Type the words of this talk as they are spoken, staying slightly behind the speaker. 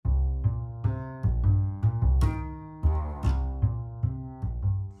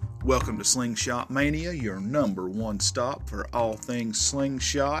Welcome to Slingshot Mania, your number one stop for all things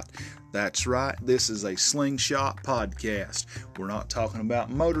slingshot. That's right, this is a slingshot podcast. We're not talking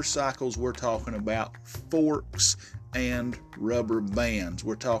about motorcycles, we're talking about forks and rubber bands.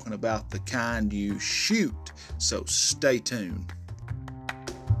 We're talking about the kind you shoot, so stay tuned.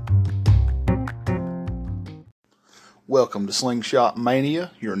 Welcome to Slingshot Mania,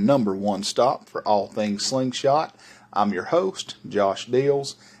 your number one stop for all things slingshot. I'm your host, Josh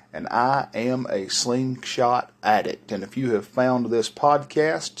Deals, and I am a slingshot addict. And if you have found this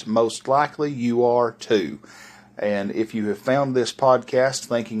podcast, most likely you are too. And if you have found this podcast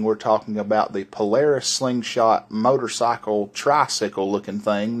thinking we're talking about the Polaris slingshot motorcycle tricycle looking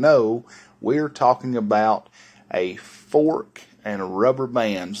thing, no, we're talking about a fork and rubber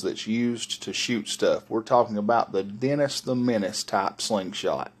bands that's used to shoot stuff. We're talking about the Dennis the Menace type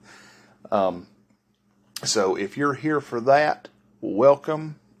slingshot. So if you're here for that,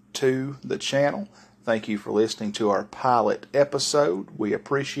 welcome to the channel. Thank you for listening to our pilot episode. We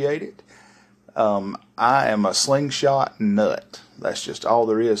appreciate it. I am a slingshot nut. That's just all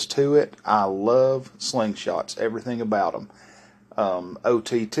there is to it. I love slingshots, everything about them.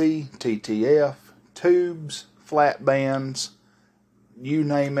 OTT, TTF, tubes, flat bands, you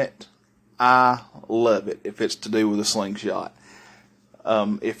name it, I love it if it's to do with a slingshot.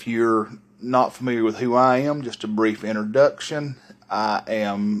 If you're not familiar with who I am, just a brief introduction. I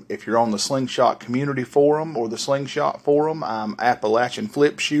am, if you're on the Slingshot Community Forum or the Slingshot Forum, I'm Appalachian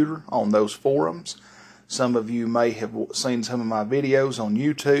Flip Shooter on those forums. Some of you may have seen some of my videos on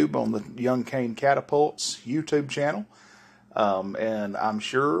YouTube on the Young Cane Catapults YouTube channel. And I'm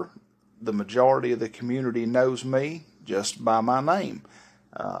sure the majority of the community knows me just by my name.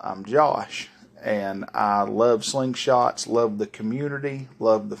 I'm Josh, and I love slingshots, love the community,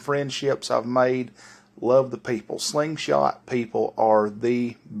 love the friendships I've made, love the people. Slingshot people are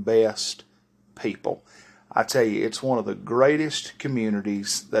the best people. I tell you, it's one of the greatest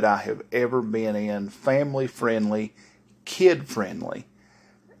communities that I have ever been in, family friendly, kid friendly,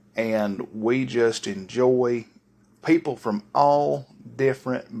 and we just enjoy people from all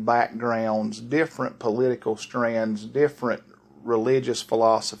different backgrounds, different political strands, different religious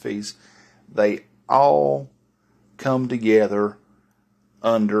philosophies. They all come together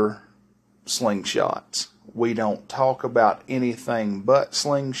under slingshots. We don't talk about anything but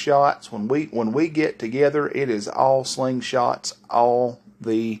slingshots. When we get together, it is all slingshots all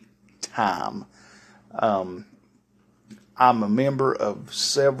the time. I'm a member of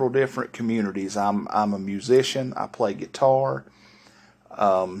several different communities. I'm a musician. I play guitar,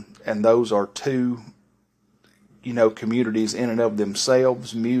 and those are two, communities in and of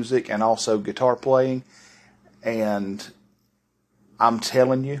themselves, music and also guitar playing. And I'm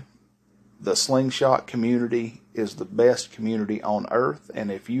telling you, the slingshot community is the best community on earth,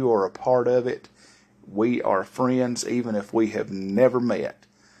 and if you are a part of it, we are friends even if we have never met.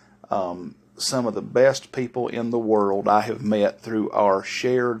 Some of the best people in the world I have met through our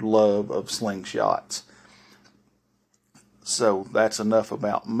shared love of slingshots. So that's enough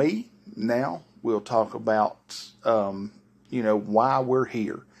about me. Now we'll talk about, why we're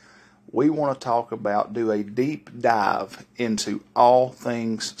here. We want to do a deep dive into all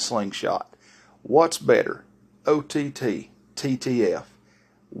things slingshot. What's better? OTT, TTF.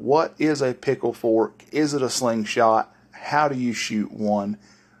 What is a pickle fork? Is it a slingshot? How do you shoot one?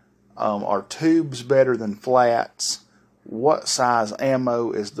 Are tubes better than flats? What size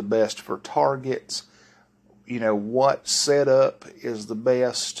ammo is the best for targets? What setup is the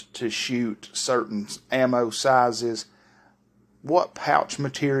best to shoot certain ammo sizes? What pouch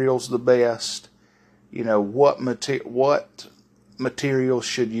material's the best? What materials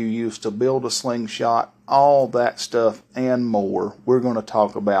should you use to build a slingshot? All that stuff and more we're going to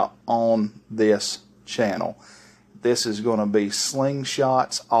talk about on this channel. This is going to be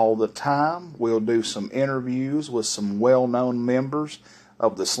slingshots all the time. We'll do some interviews with some well-known members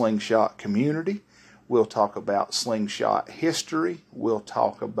of the slingshot community. We'll talk about slingshot history. We'll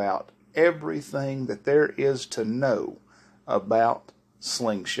talk about everything that there is to know about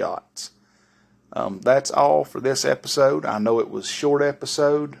slingshots. That's all for this episode. I know it was a short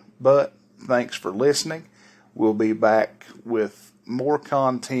episode, but thanks for listening. We'll be back with more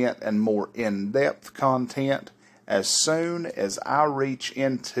content and more in-depth content as soon as I reach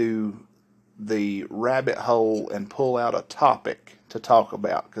into the rabbit hole and pull out a topic to talk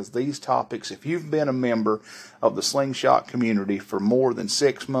about. Because these topics, if you've been a member of the slingshot community for more than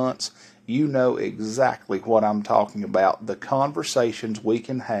 6 months, you know exactly what I'm talking about. The conversations we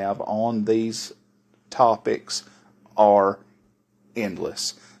can have on these topics are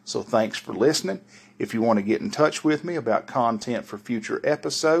endless. So thanks for listening. If you want to get in touch with me about content for future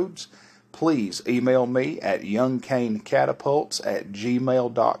episodes, please email me at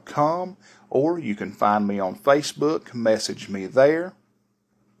youngcanecatapults@gmail.com, or you can find me on Facebook, message me there.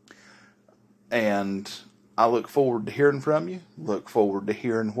 And I look forward to hearing from you. Look forward to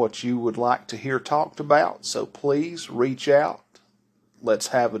hearing what you would like to hear talked about. So please reach out. Let's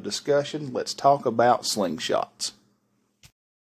have a discussion. Let's talk about slingshots.